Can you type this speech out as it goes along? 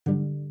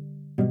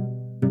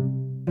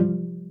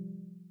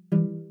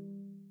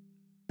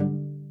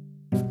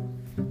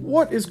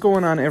What is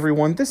going on,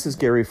 everyone? This is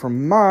Gary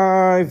from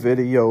My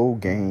Video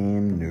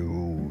Game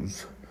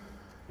News.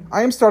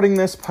 I am starting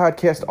this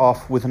podcast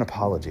off with an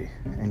apology,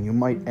 and you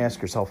might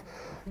ask yourself,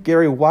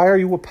 Gary, why are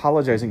you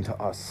apologizing to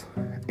us?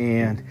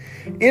 And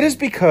it is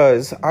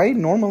because I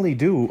normally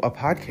do a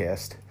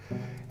podcast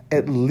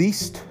at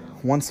least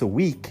once a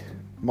week,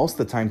 most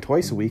of the time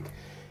twice a week,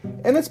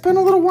 and it's been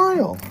a little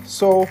while.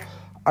 So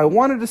I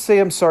wanted to say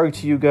I'm sorry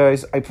to you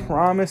guys. I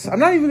promise. I'm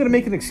not even going to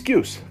make an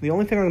excuse. The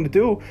only thing I'm going to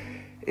do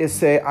is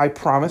say, I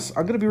promise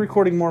I'm going to be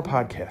recording more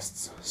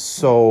podcasts.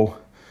 So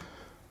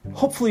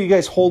hopefully you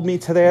guys hold me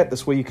to that.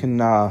 This way you can,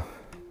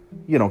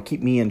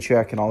 keep me in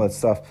check and all that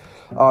stuff.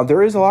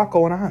 There is a lot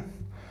going on.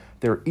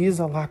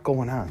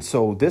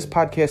 So this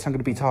podcast, I'm going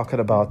to be talking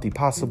about the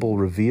possible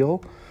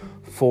reveal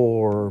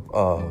for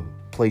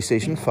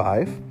PlayStation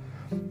 5.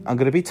 I'm going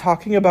to be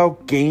talking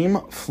about game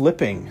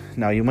flipping.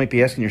 Now, you might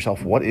be asking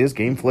yourself, what is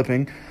game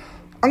flipping?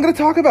 I'm going to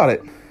talk about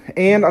it.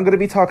 And I'm going to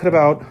be talking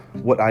about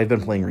what I've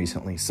been playing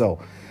recently.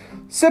 So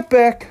sit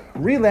back,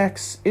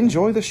 relax,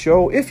 enjoy the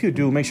show. If you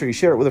do, make sure you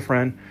share it with a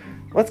friend.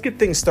 Let's get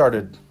things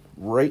started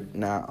right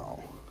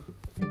now.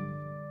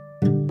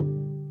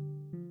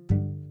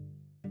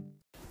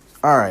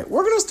 All right,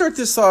 we're going to start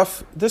this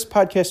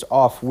podcast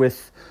off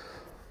with,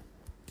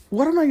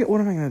 what am I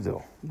going to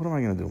do? What am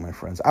I going to do, my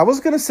friends? I was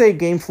going to say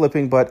game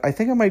flipping, but I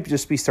think I might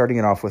just be starting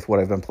it off with what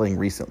I've been playing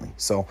recently.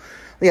 So,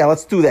 yeah,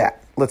 let's do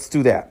that.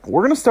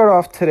 We're going to start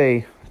off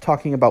today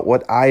talking about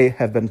what I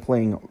have been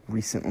playing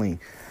recently.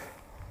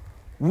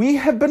 We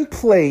have been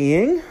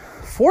playing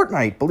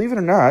Fortnite, believe it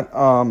or not.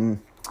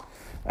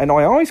 I know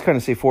I always kind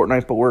of say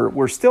Fortnite, but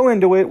we're still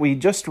into it. We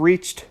just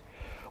reached,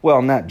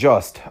 well, not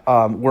just.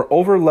 We're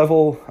over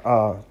level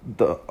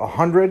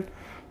 100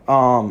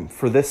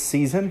 for this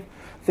season.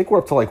 I think we're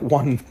up to like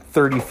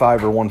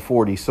 135 or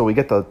 140, so we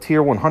get the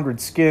tier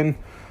 100 skin.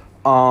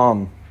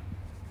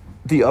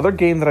 The other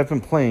game that I've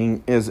been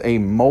playing is a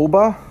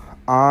MOBA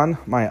on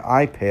my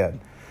iPad,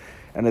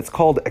 and it's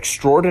called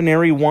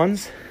Extraordinary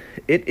Ones.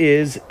 It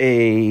is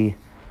a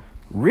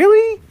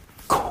really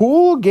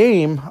cool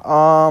game,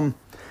 and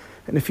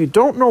if you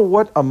don't know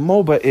what a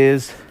MOBA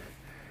is,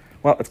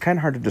 well, it's kind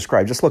of hard to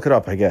describe. Just look it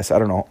up, I guess. I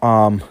don't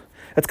know.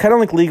 It's kind of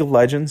like League of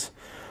Legends.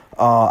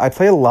 I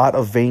play a lot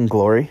of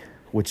Vainglory,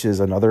 which is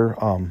another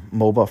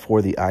MOBA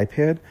for the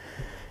iPad.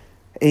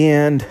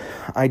 And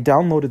I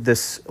downloaded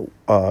this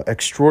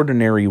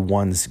Extraordinary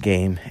Ones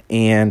game.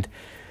 And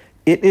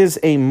it is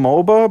a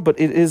MOBA, but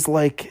it is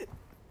like,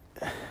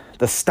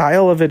 the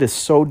style of it is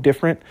so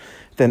different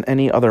than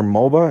any other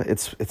MOBA.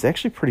 It's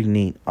actually pretty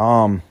neat.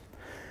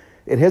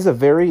 It has a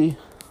very,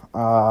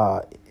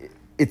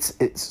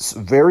 it's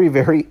very,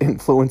 very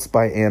influenced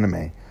by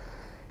anime.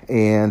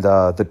 And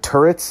the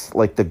turrets,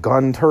 like the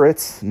gun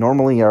turrets,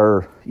 normally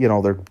are,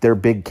 they're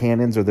big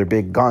cannons or they're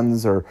big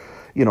guns or,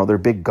 they're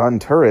big gun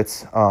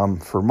turrets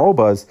for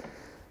MOBAs.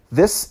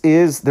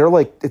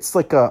 It's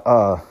like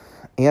a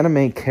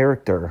anime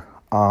character.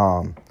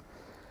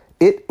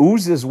 It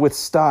oozes with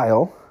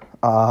style.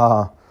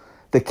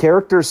 The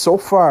characters so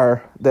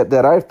far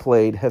that I've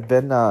played have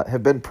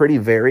been pretty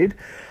varied.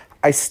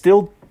 I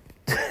still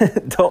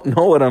don't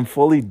know what I'm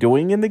fully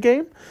doing in the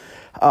game.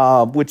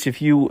 Which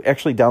if you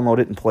actually download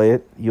it and play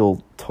it,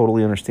 you'll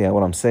totally understand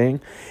what I'm saying.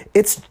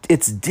 It's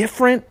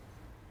different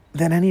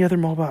than any other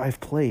MOBA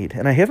I've played.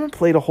 And I haven't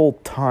played a whole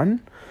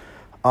ton.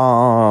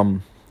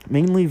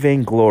 Mainly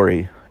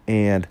Vainglory.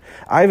 And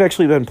I've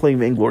actually been playing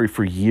Vainglory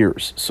for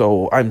years.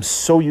 So I'm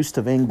so used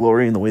to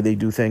Vainglory and the way they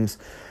do things.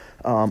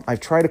 I've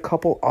tried a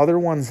couple other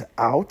ones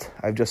out.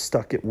 I've just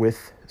stuck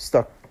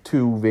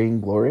to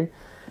Vainglory.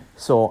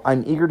 So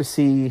I'm eager to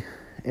see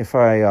if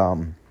I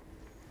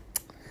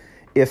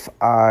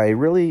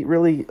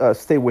really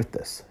stay with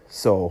this.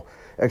 So,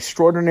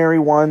 Extraordinary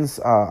Ones,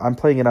 I'm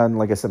playing it on,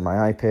 like I said,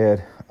 my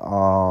iPad.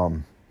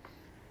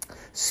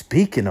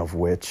 Speaking of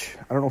which,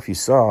 I don't know if you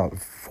saw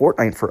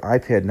Fortnite for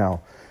iPad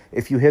now.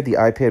 If you had the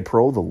iPad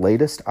Pro, the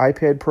latest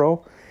iPad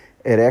Pro,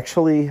 it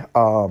actually,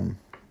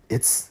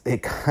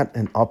 it got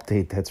an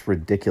update that's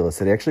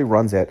ridiculous. It actually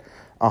runs at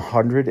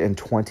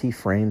 120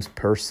 frames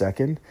per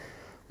second,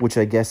 which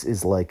I guess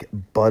is like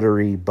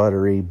buttery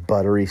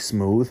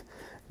smooth.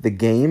 The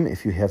game,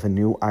 if you have a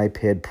new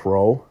iPad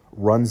Pro,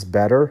 runs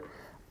better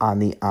on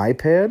the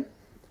iPad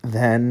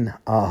than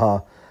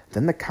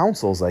the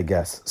consoles, I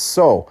guess.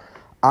 So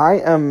I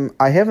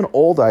have an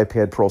old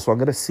iPad Pro, so I'm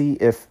gonna see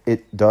if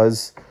it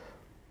does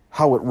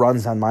how it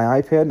runs on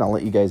my iPad, and I'll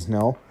let you guys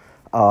know.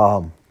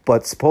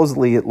 But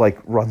supposedly it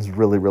runs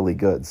really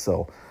good.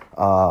 So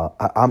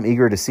I'm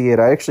eager to see it.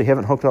 I actually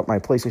haven't hooked up my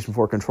PlayStation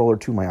 4 controller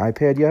to my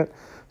iPad yet,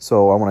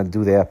 so I want to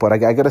do that. But I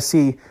got to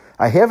see.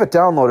 I have it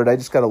downloaded. I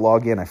just got to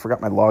log in. I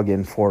forgot my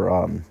login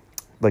for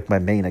my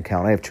main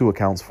account. I have two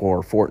accounts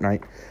for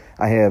Fortnite.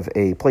 I have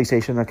a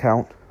PlayStation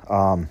account.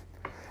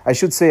 I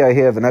should say I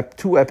have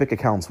two Epic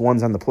accounts.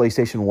 One's on the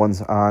PlayStation.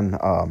 One's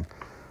on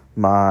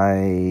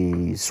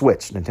my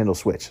Switch, Nintendo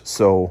Switch.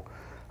 So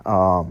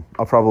I'll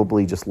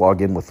probably just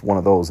log in with one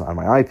of those on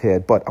my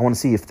iPad. But I want to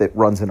see if it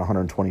runs in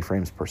 120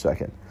 frames per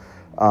second.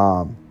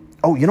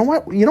 Oh, you know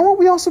what? You know what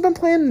we also been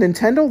playing?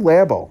 Nintendo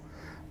Labo.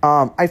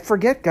 I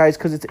forget, guys,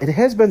 because it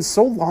has been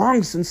so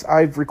long since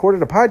I've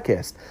recorded a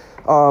podcast.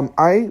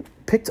 I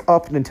picked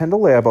up Nintendo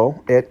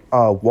Labo at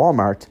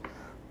Walmart,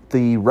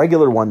 the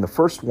regular one, the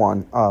first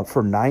one,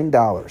 for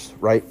 $9.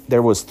 Right?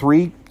 There was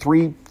three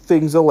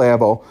things of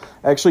Labo.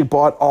 I actually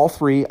bought all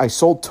three. I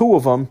sold two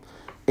of them,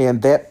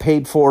 and that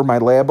paid for my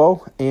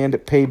Labo, and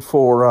it paid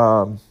for.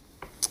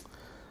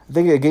 I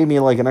think it gave me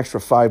like an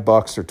extra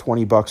 $5 or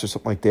 $20 or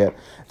something like that.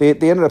 They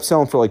ended up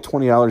selling for like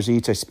 $20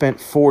 each. I spent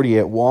 $40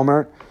 at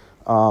Walmart.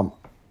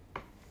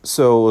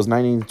 So it was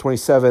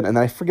 $19.27, and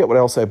I forget what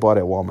else I bought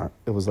at Walmart.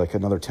 It was like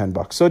another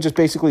 $10. So it just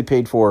basically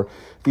paid for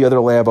the other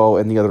Labo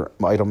and the other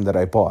item that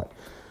I bought.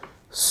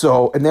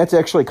 So, and that's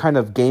actually kind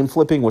of game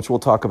flipping, which we'll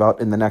talk about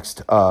in the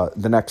next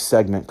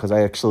segment, because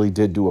I actually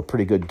did do a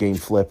pretty good game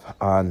flip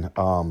on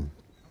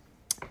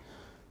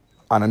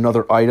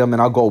another item,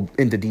 and I'll go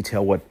into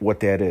detail what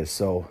that is.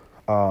 So,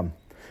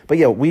 but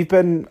yeah, we've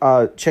been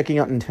checking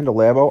out Nintendo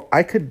Labo.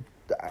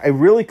 I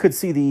really could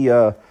see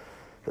the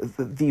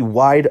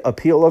wide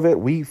appeal of it.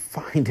 We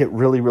find it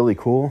really, really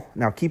cool.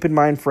 Now, keep in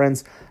mind,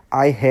 friends,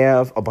 I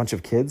have a bunch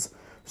of kids,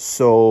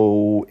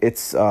 so it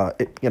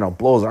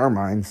blows our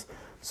minds.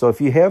 So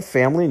if you have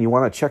family and you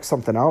want to check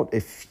something out,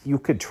 if you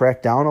could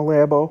track down a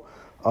Labo,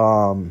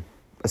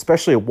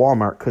 especially at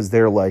Walmart, because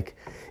they're like,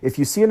 if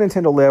you see a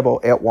Nintendo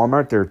Labo at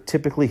Walmart, they're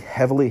typically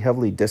heavily,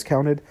 heavily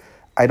discounted.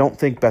 I don't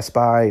think Best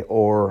Buy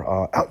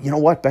or you know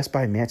what? Best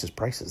Buy matches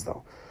prices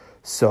though,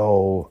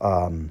 so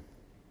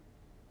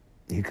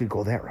you could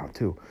go that route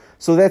too.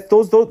 So that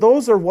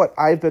those are what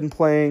I've been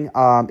playing.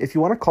 If you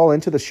want to call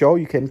into the show,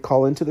 you can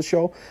call into the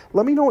show.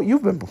 Let me know what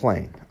you've been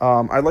playing.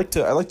 I like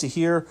to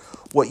hear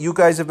what you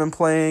guys have been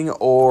playing,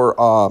 or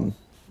I'm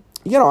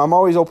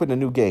always open to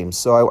new games,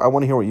 so I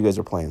want to hear what you guys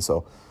are playing.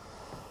 So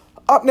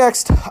up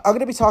next, I'm going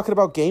to be talking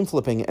about game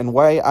flipping and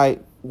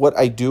what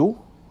I do,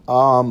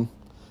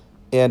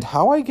 and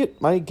how I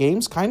get my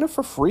games kind of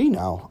for free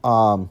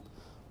now,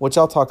 which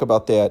I'll talk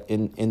about that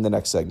in the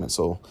next segment.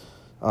 So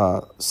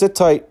sit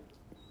tight,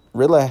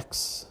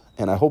 relax,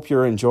 and I hope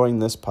you're enjoying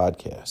this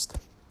podcast.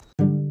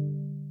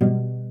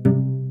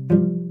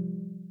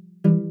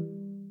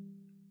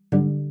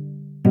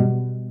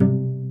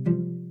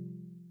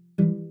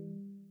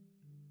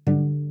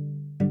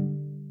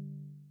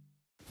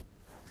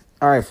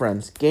 All right,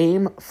 friends,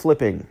 game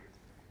flipping.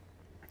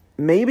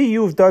 Maybe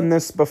you've done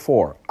this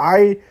before.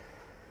 I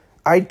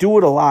do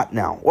it a lot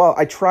now. Well,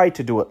 I try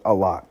to do it a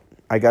lot.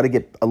 I got to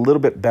get a little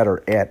bit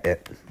better at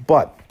it.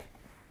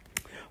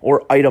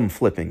 Or item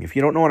flipping. If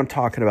you don't know what I'm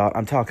talking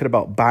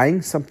about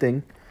buying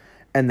something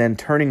and then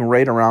turning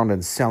right around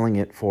and selling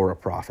it for a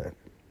profit.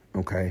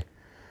 Okay?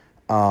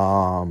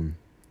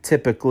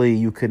 Typically,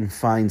 you can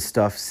find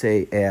stuff,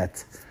 say,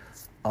 at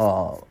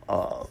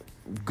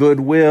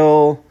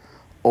Goodwill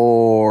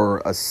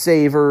or a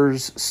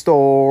Savers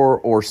store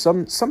or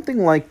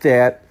something like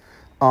that.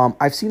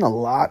 I've seen a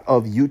lot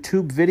of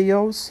YouTube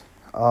videos,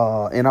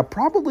 and I'll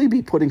probably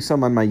be putting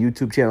some on my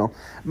YouTube channel.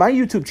 My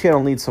YouTube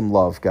channel needs some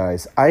love,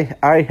 guys. With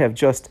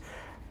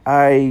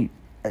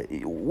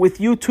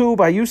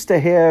YouTube, I used to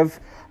have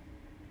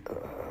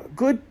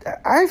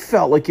I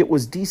felt like it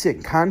was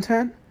decent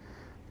content,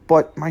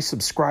 but my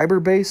subscriber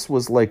base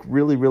was like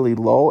really, really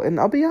low, and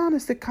I'll be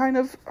honest, it kind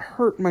of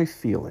hurt my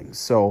feelings.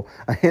 So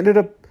I ended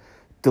up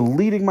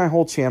deleting my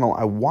whole channel.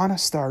 I want to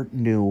start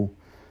new,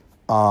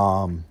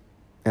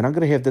 and I'm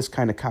going to have this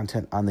kind of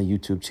content on the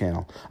YouTube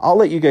channel. I'll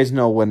let you guys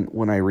know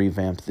when I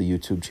revamp the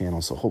YouTube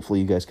channel, so hopefully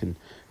you guys can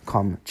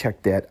come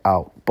check that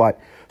out. But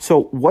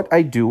so what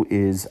I do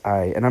is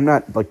and I'm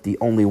not like the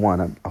only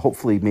one.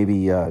 Hopefully maybe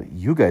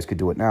you guys could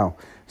do it now.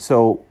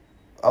 So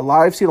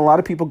I've seen a lot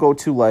of people go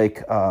to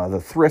like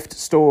the thrift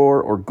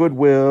store or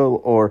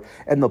Goodwill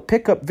and they'll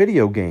pick up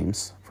video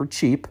games for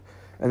cheap,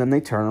 and then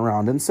they turn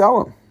around and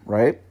sell them,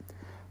 right?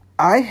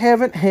 I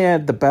haven't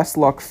had the best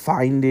luck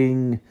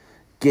finding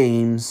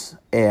games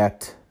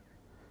at,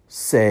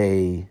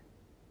 say,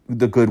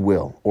 the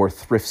Goodwill or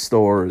thrift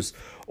stores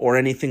or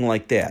anything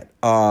like that.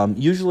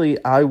 Usually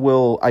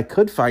I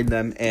could find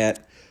them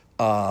at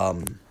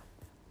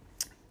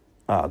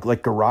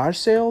like garage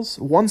sales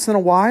once in a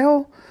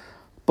while,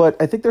 but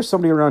I think there's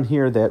somebody around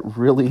here that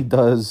really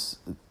does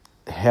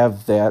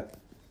have that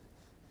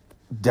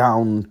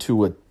down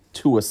to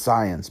a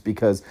science,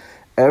 because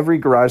every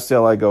garage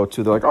sale I go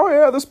to, they're like, oh,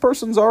 yeah, this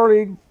person's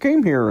already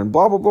came here and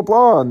blah, blah, blah,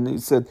 blah. And he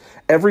said,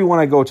 everyone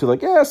I go to,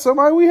 like, yeah,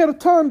 we had a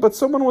ton, but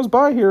someone was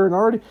by here and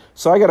already.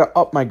 So I got to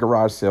up my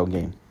garage sale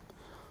game.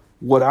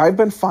 What I've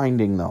been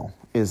finding, though,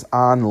 is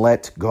on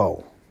Let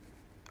Go,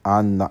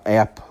 on the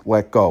app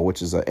Let Go,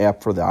 which is an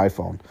app for the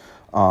iPhone.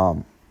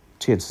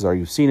 Chances are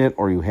you've seen it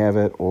or you have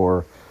it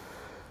or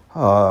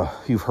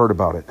you've heard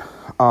about it.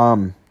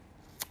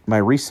 My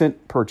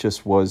recent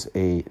purchase was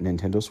a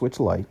Nintendo Switch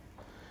Lite.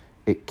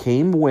 It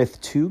came with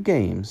 2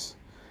 games,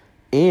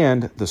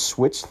 and the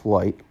Switch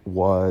Lite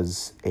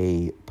was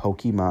a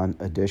Pokemon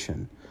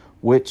edition,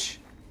 which,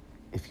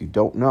 if you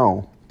don't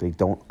know, they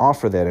don't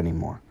offer that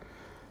anymore.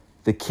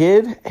 The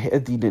kid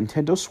had the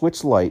Nintendo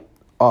Switch Lite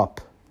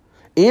up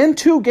And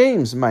 2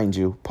 games, mind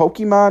you.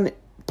 Pokemon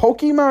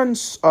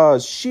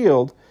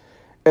Shield,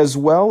 as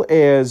well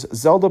as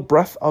Zelda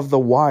Breath of the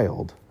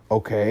Wild,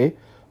 okay?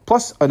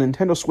 Plus a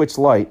Nintendo Switch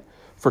Lite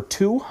for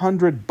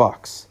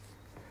 $200.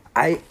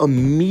 I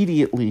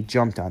immediately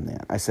jumped on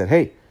that. I said,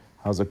 hey,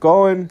 how's it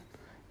going?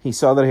 He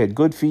saw that I had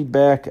good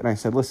feedback, and I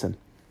said, listen,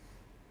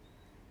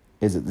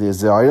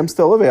 is the item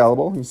still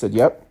available? He said,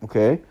 yep,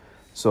 okay.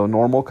 So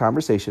normal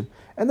conversation.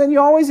 And then you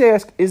always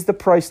ask, is the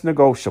price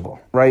negotiable,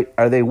 right?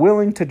 Are they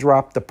willing to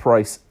drop the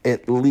price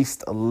at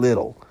least a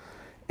little?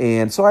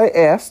 And so I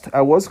asked.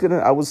 I was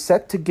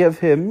set to give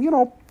him,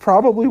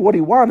 probably what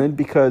he wanted,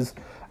 because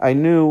I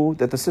knew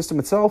that the system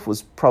itself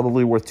was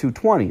probably worth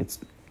 $220. It's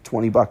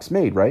 $20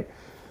 made, right?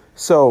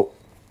 So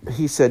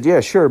he said,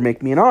 yeah, sure,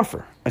 make me an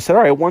offer. I said,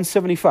 all right,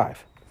 $175.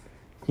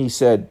 He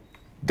said,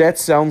 that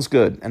sounds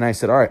good. And I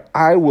said, all right,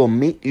 I will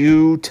meet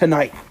you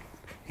tonight.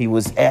 He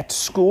was at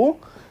school.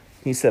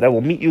 He said, I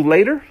will meet you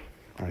later.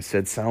 I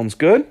said, sounds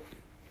good.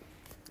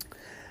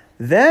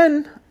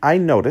 Then I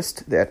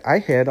noticed that I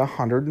had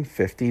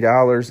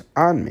 $150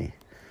 on me.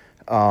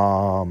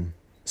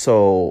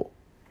 So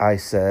I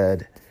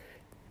said,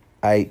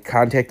 I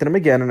contacted him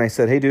again and I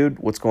said, hey, dude,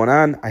 what's going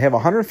on? I have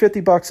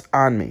 $150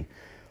 on me.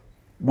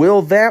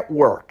 Will that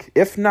work?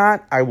 If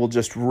not, I will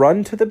just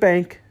run to the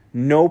bank.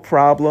 No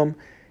problem.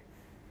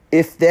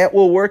 If that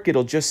will work,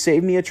 it'll just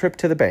save me a trip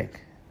to the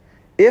bank.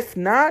 If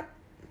not,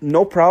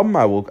 no problem.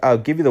 I'll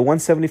give you the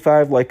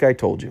 $175 like I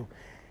told you.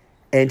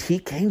 And he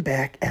came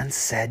back and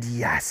said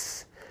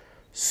yes.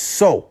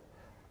 So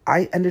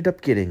I ended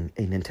up getting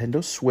a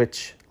Nintendo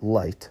Switch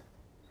Lite,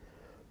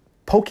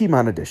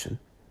 Pokemon Edition,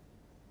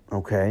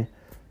 okay,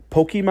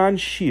 Pokemon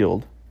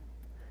Shield,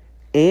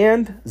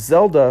 and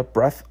Zelda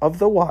Breath of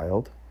the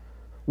Wild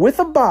with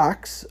a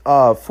box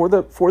for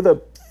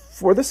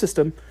the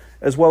system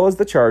as well as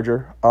the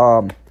charger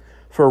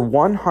for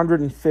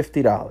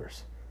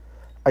 $150.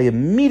 I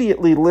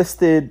immediately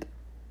listed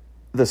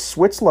the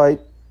Switch Lite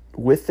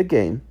with the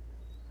game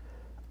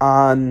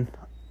on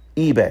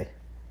eBay.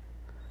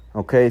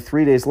 Okay,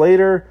 3 days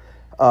later,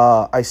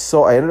 I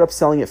ended up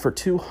selling it for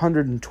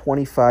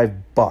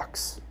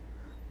 $225.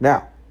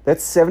 Now,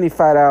 that's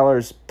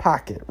 $75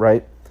 pocket,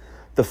 right?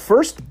 The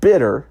first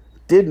bidder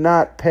did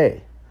not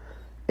pay.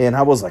 And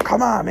I was like,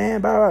 come on, man.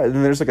 Blah, blah. And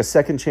then there's like a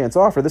second chance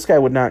offer. This guy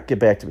would not get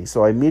back to me.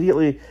 So I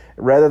immediately,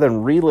 rather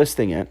than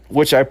relisting it,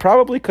 which I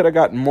probably could have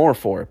gotten more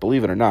for it,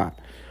 believe it or not,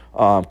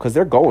 because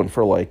they're going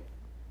for like,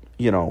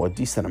 a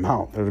decent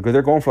amount.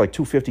 They're going for like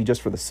 $250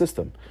 just for the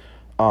system.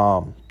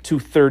 $230,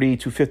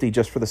 $250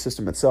 just for the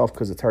system itself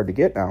because it's hard to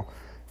get now.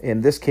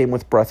 And this came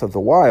with Breath of the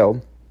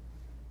Wild.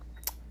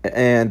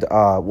 And,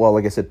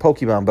 like I said,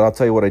 Pokemon, but I'll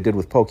tell you what I did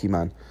with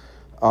Pokemon.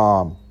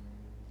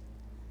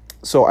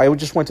 So I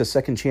just went to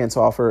second chance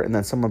offer, and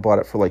then someone bought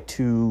it for like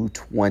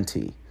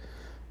 $220.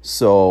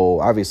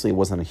 So obviously it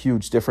wasn't a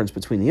huge difference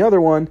between the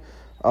other one.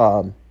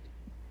 But,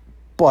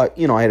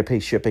 I had to pay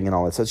shipping and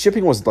all that stuff.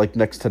 Shipping was like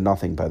next to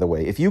nothing, by the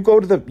way. If you go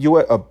to the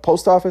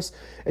post office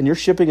and you're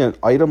shipping an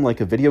item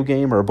like a video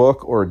game or a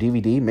book or a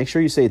DVD, make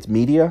sure you say it's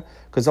media,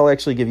 because they'll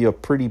actually give you a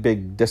pretty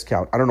big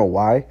discount. I don't know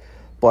why,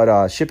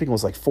 but shipping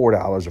was like $4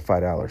 or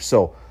 $5.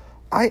 So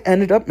I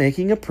ended up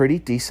making a pretty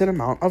decent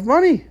amount of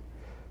money.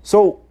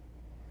 So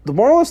the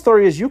moral of the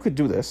story is you could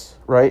do this,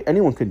 right?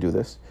 Anyone could do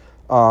this.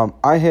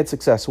 I had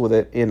success with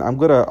it, and I'm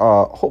going to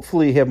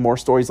hopefully have more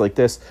stories like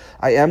this.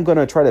 I am going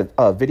to try to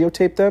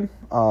videotape them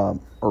or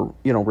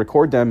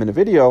record them in a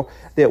video.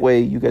 That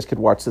way you guys could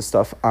watch this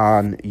stuff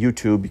on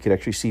YouTube. You could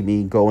actually see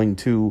me going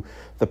to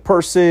the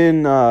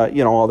person,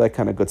 all that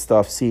kind of good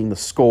stuff, seeing the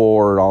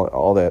score and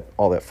all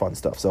that fun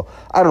stuff. So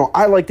I don't know.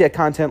 I like that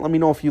content. Let me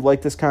know if you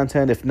like this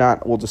content. If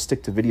not, we'll just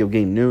stick to video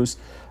game news.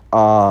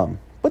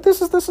 But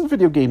this is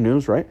video game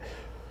news, right?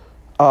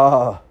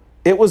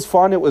 It was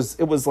fun. It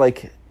was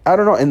like, I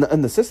don't know.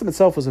 And the system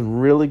itself was in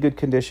really good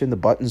condition. The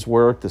buttons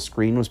worked. The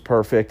screen was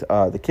perfect.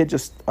 The kid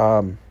just,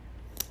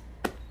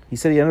 he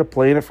said he ended up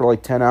playing it for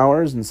like 10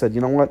 hours and said,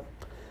 you know what?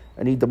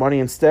 I need the money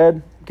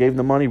instead. Gave him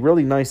the money.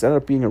 Really nice.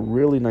 Ended up being a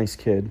really nice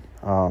kid.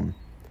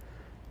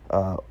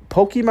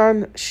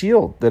 Pokemon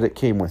Shield that it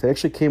came with. It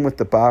actually came with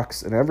the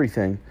box and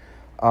everything.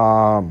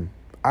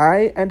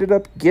 I ended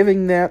up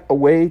giving that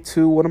away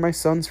to one of my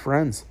son's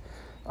friends.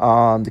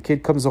 The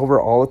kid comes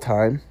over all the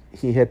time.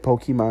 He had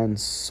Pokemon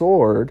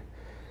Sword.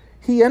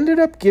 He ended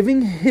up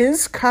giving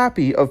his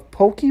copy of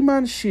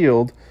Pokemon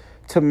Shield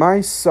to my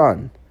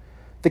son.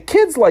 The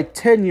kid's like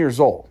 10 years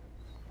old,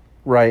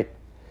 right?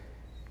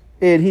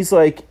 And he's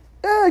like,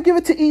 give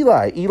it to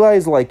Eli.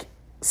 Eli's like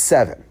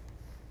 7.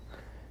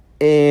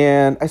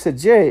 And I said,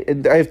 Jay,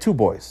 and I have 2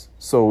 boys.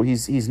 So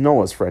he's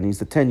Noah's friend. He's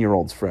the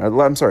 10-year-old's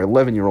friend. I'm sorry,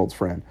 11-year-old's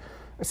friend.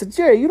 I said,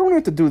 Jay, you don't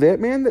have to do that,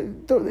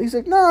 man. He's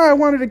like, no, I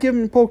wanted to give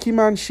him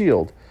Pokemon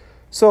Shield.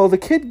 So the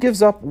kid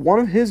gives up one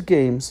of his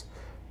games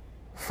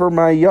for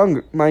my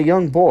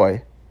young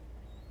boy,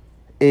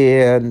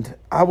 and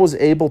I was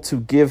able to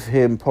give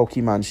him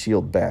Pokemon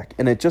Shield back.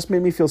 And it just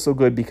made me feel so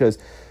good because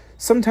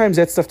sometimes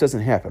that stuff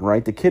doesn't happen,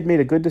 right? The kid made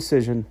a good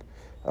decision.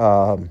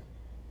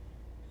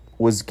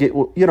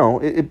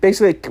 it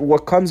basically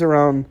what comes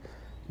around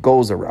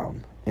goes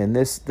around. And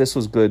this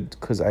was good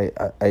because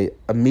I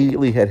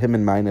immediately had him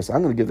in mind. I said,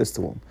 I'm going to give this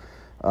to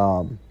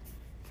him.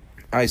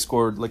 I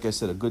scored, like I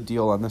said, a good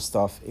deal on this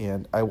stuff,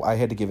 and I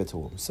had to give it to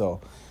him.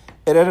 So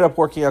it ended up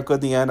working out good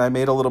in the end. I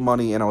made a little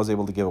money, and I was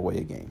able to give away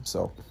a game.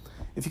 So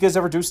if you guys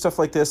ever do stuff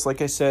like this,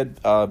 like I said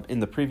in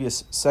the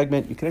previous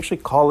segment, you can actually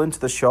call into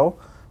the show.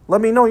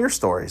 Let me know your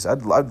stories.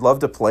 I'd love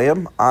to play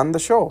them on the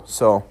show.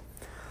 So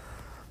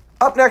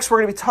up next, we're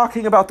going to be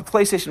talking about the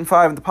PlayStation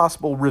 5 and the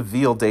possible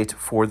reveal date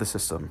for the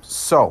system.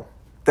 So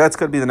that's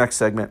going to be the next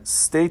segment.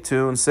 Stay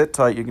tuned. Sit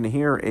tight. You're going to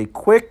hear a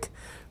quick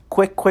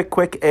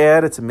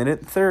ad. It's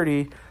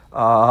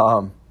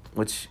 1:30,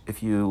 which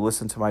if you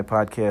listen to my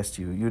podcast,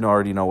 you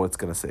already know what it's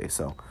going to say.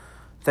 So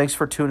thanks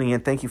for tuning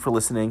in. Thank you for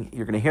listening.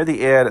 You're going to hear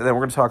the ad, and then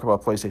we're going to talk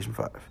about PlayStation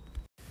 5.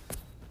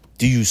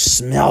 Do you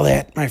smell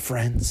that, my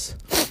friends?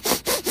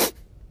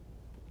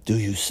 Do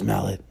you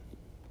smell it?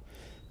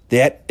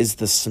 That is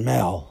the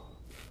smell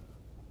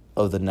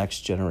of the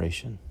next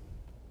generation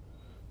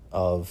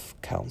of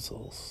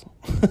consoles.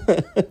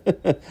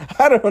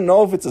 I don't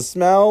know if it's a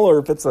smell or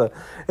if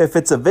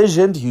it's a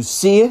vision. Do you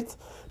see it?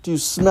 Do you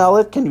smell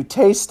it? Can you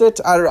taste it?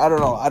 I don't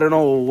know. I don't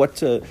know what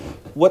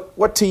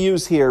to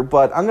use here,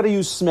 but I'm going to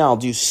use smell.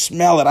 Do you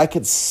smell it? I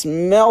could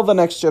smell the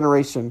next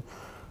generation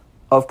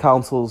of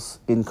consoles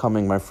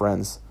incoming, my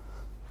friends.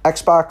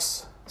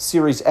 Xbox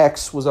Series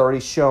X was already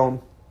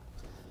shown.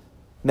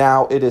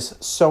 Now it is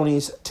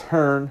Sony's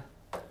turn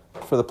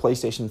for the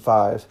PlayStation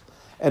 5.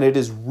 And it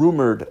is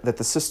rumored that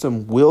the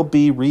system will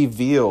be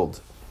revealed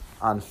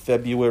on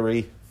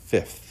February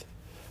 5th.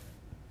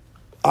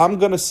 I'm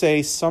going to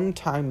say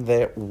sometime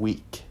that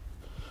week.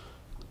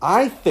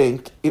 I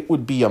think it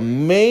would be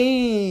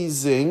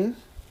amazing,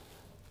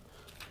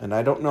 and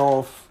I don't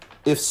know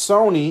if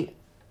Sony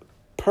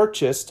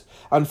purchased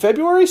on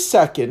February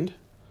 2nd.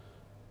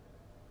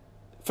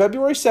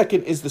 February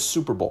 2nd is the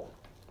Super Bowl,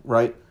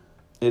 right?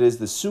 It is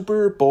the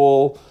Super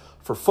Bowl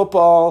for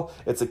football.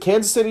 It's the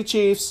Kansas City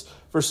Chiefs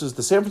versus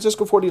the San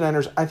Francisco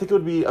 49ers. I think it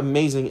would be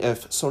amazing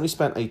if Sony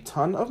spent a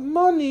ton of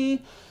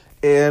money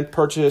and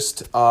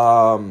purchased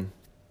a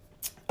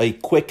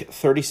quick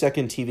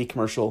 30-second TV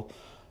commercial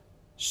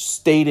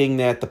stating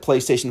that the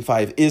PlayStation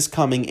 5 is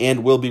coming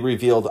and will be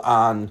revealed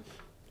on,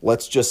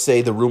 let's just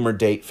say, the rumored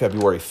date,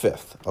 February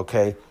 5th,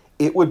 okay?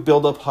 It would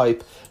build up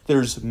hype.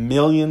 There's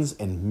millions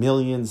and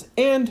millions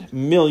and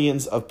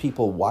millions of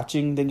people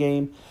watching the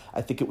game.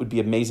 I think it would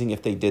be amazing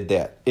if they did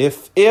that.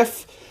 If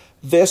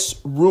this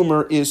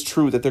rumor is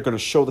true that they're going to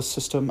show the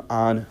system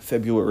on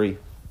February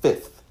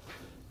 5th.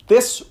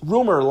 This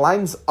rumor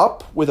lines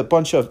up with a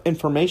bunch of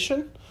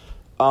information.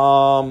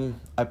 I'm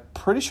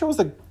pretty sure it was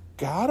the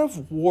God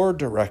of War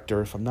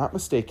director, if I'm not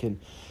mistaken.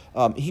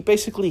 He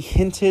basically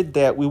hinted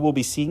that we will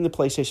be seeing the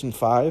PlayStation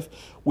 5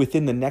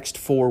 within the next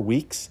 4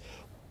 weeks.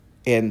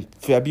 And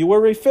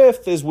February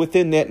 5th is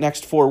within that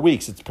next 4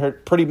 weeks. It's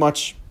pretty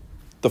much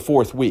the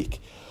fourth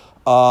week.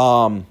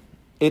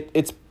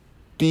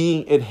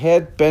 It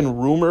had been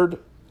rumored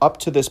up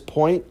to this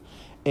point,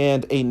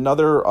 and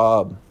another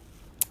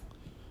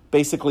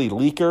basically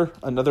leaker,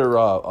 another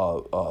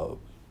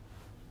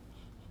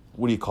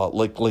what do you call it?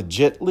 Like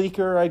legit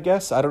leaker, I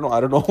guess. I don't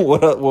know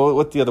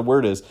what the other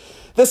word is.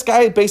 This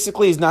guy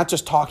basically is not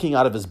just talking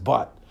out of his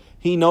butt.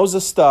 He knows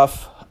his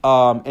stuff,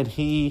 and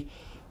he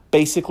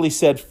basically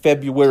said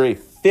February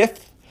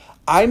 5th.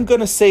 I'm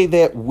going to say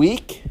that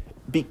week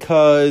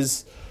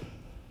because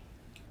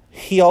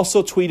he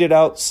also tweeted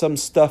out some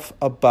stuff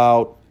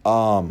about,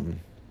 I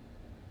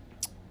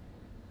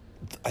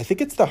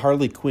think it's the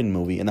Harley Quinn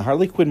movie. And the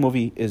Harley Quinn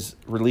movie is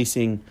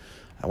releasing,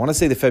 I want to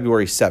say the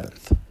February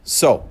 7th.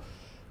 So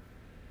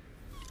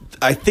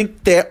I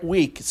think that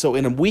week, so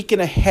in a week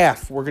and a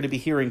half, we're going to be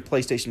hearing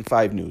PlayStation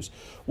 5 news,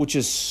 which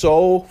is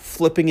so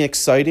flipping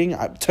exciting.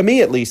 To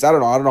me, at least, I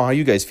don't know how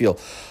you guys feel.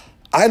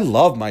 I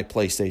love my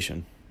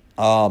PlayStation.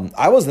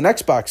 I was an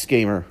Xbox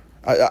gamer.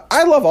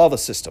 I love all the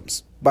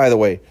systems, by the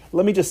way.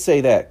 Let me just say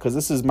that, because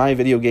this is my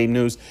video game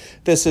news.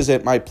 This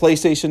isn't my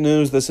PlayStation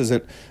news. This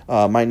isn't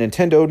my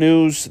Nintendo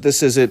news.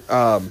 This isn't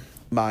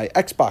my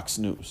Xbox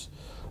news.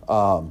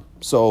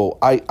 So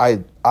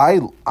I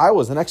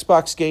was an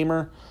Xbox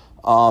gamer.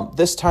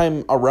 This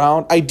time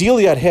around,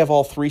 ideally I'd have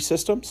all three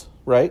systems,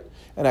 right?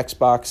 An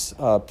Xbox,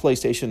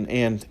 PlayStation,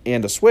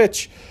 and a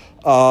Switch.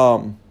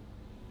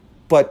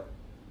 But,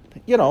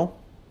 you know,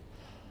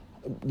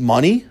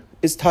 money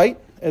is tight,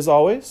 as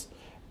always.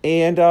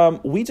 And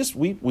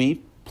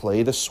we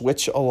play the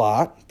Switch a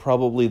lot,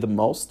 probably the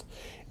most.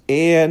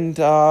 And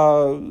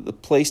the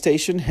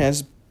PlayStation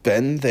has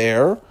been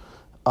there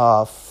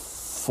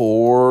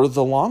for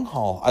the long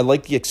haul. I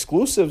like the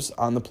exclusives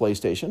on the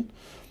PlayStation.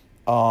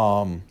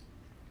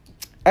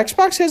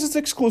 Xbox has its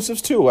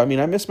exclusives too. I mean,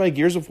 I miss my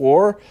Gears of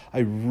War. I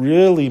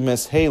really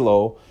miss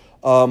Halo.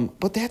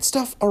 But that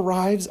stuff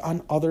arrives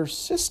on other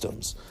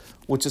systems,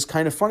 which is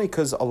kind of funny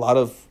because a lot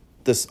of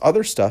this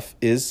other stuff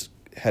is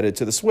headed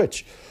to the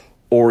Switch.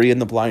 Ori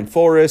and the Blind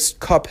Forest,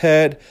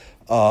 Cuphead,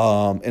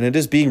 And it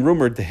is being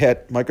rumored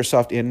that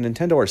Microsoft and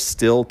Nintendo are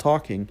still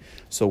talking.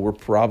 So we're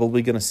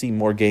probably going to see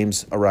more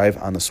games arrive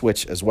on the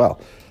Switch as well.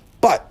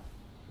 But,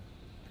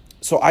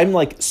 so I'm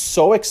like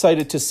so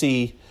excited to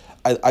see.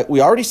 We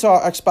already saw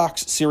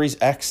Xbox Series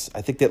X.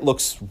 I think that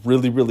looks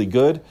really, really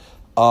good.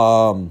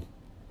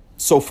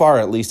 So far,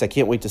 at least, I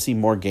can't wait to see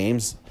more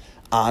games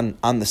on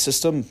the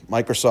system.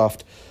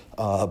 Microsoft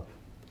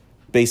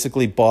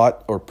basically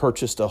bought or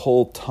purchased a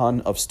whole ton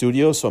of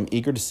studios, so I'm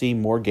eager to see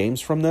more games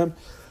from them.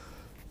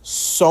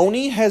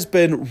 Sony has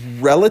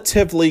been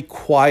relatively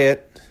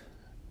quiet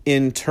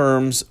in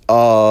terms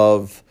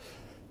of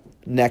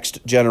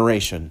next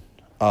generation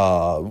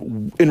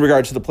in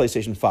regard to the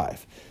PlayStation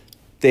 5.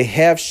 They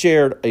have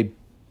shared a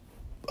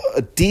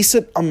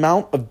decent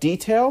amount of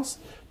details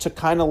to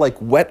kind of like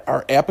whet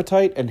our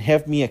appetite and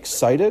have me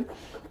excited.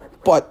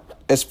 But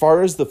as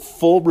far as the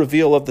full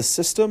reveal of the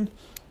system,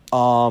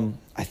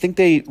 I think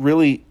they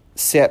really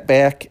sat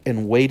back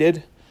and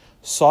waited,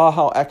 saw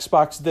how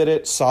Xbox did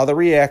it, saw the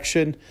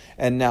reaction,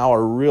 and now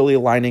are really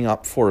lining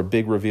up for a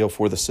big reveal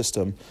for the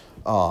system.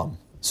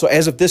 So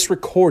as of this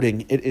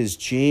recording, it is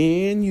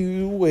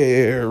January.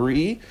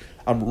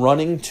 I'm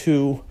running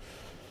to...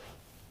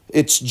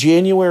 It's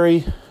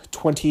January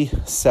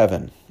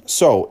 27.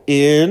 So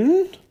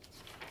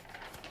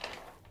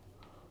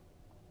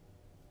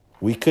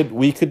we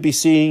could be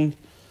seeing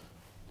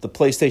the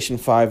PlayStation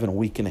 5 in a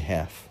week and a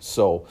half.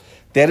 So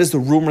that is the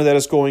rumor that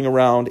is going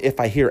around. If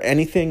I hear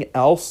anything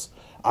else,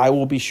 I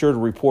will be sure to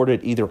report it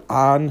either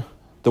on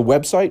the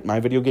website,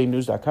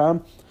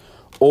 myvideogamenews.com,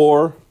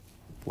 or,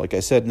 like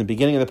I said in the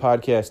beginning of the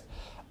podcast,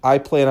 I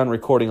plan on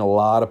recording a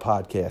lot of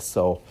podcasts.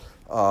 So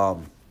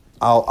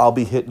I'll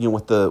be hitting you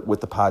with the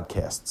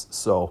podcasts.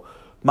 So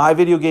My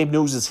Video Game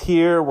News is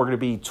here. We're going to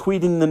be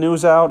tweeting the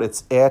news out.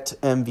 It's at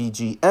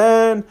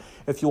MVGN.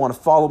 If you want to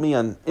follow me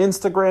on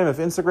Instagram, if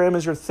Instagram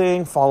is your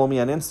thing, follow me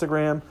on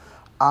Instagram.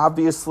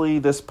 Obviously,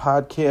 this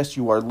podcast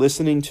you are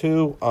listening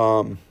to,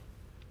 I'm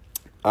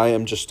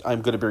going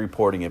to be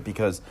reporting it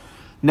because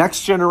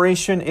next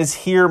generation is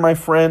here, my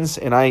friends,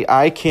 and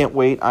I can't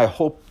wait. I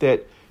hope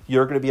that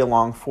you're going to be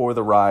along for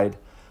the ride.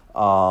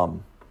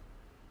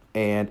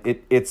 And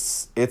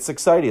it's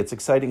exciting. It's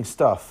exciting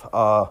stuff.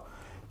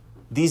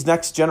 These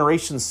next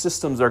generation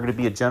systems are going to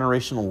be a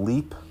generational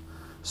leap.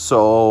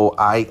 So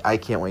I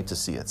can't wait to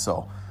see it.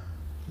 So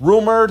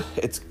rumored,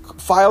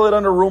 file it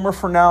under rumor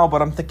for now,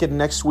 but I'm thinking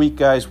next week,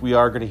 guys, we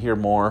are going to hear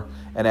more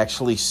and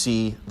actually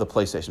see the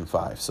PlayStation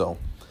 5. So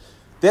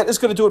that is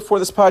going to do it for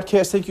this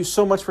podcast. Thank you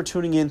so much for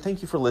tuning in.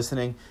 Thank you for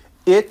listening.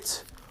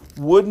 It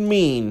would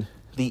mean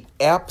the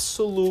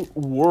absolute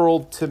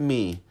world to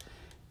me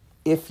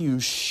if you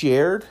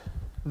shared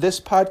this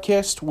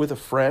podcast with a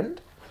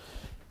friend,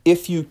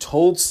 if you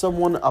told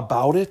someone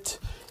about it,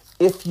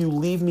 if you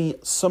leave me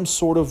some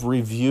sort of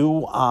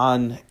review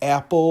on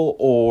Apple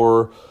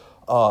or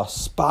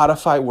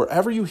Spotify,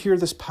 wherever you hear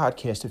this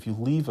podcast, if you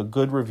leave a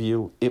good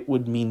review, it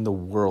would mean the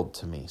world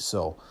to me.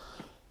 So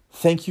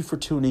thank you for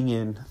tuning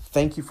in.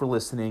 Thank you for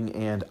listening.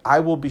 And I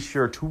will be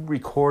sure to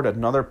record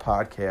another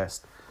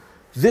podcast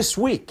this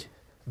week.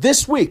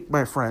 This week,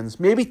 my friends.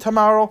 Maybe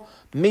tomorrow,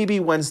 maybe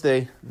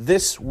Wednesday.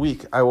 This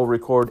week, I will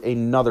record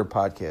another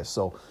podcast.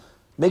 So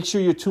make sure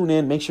you tune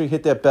in. Make sure you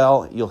hit that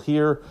bell. You'll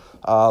hear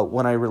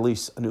when I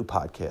release a new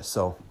podcast.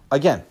 So,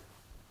 again,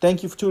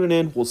 thank you for tuning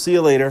in. We'll see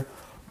you later.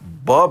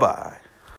 Bye-bye.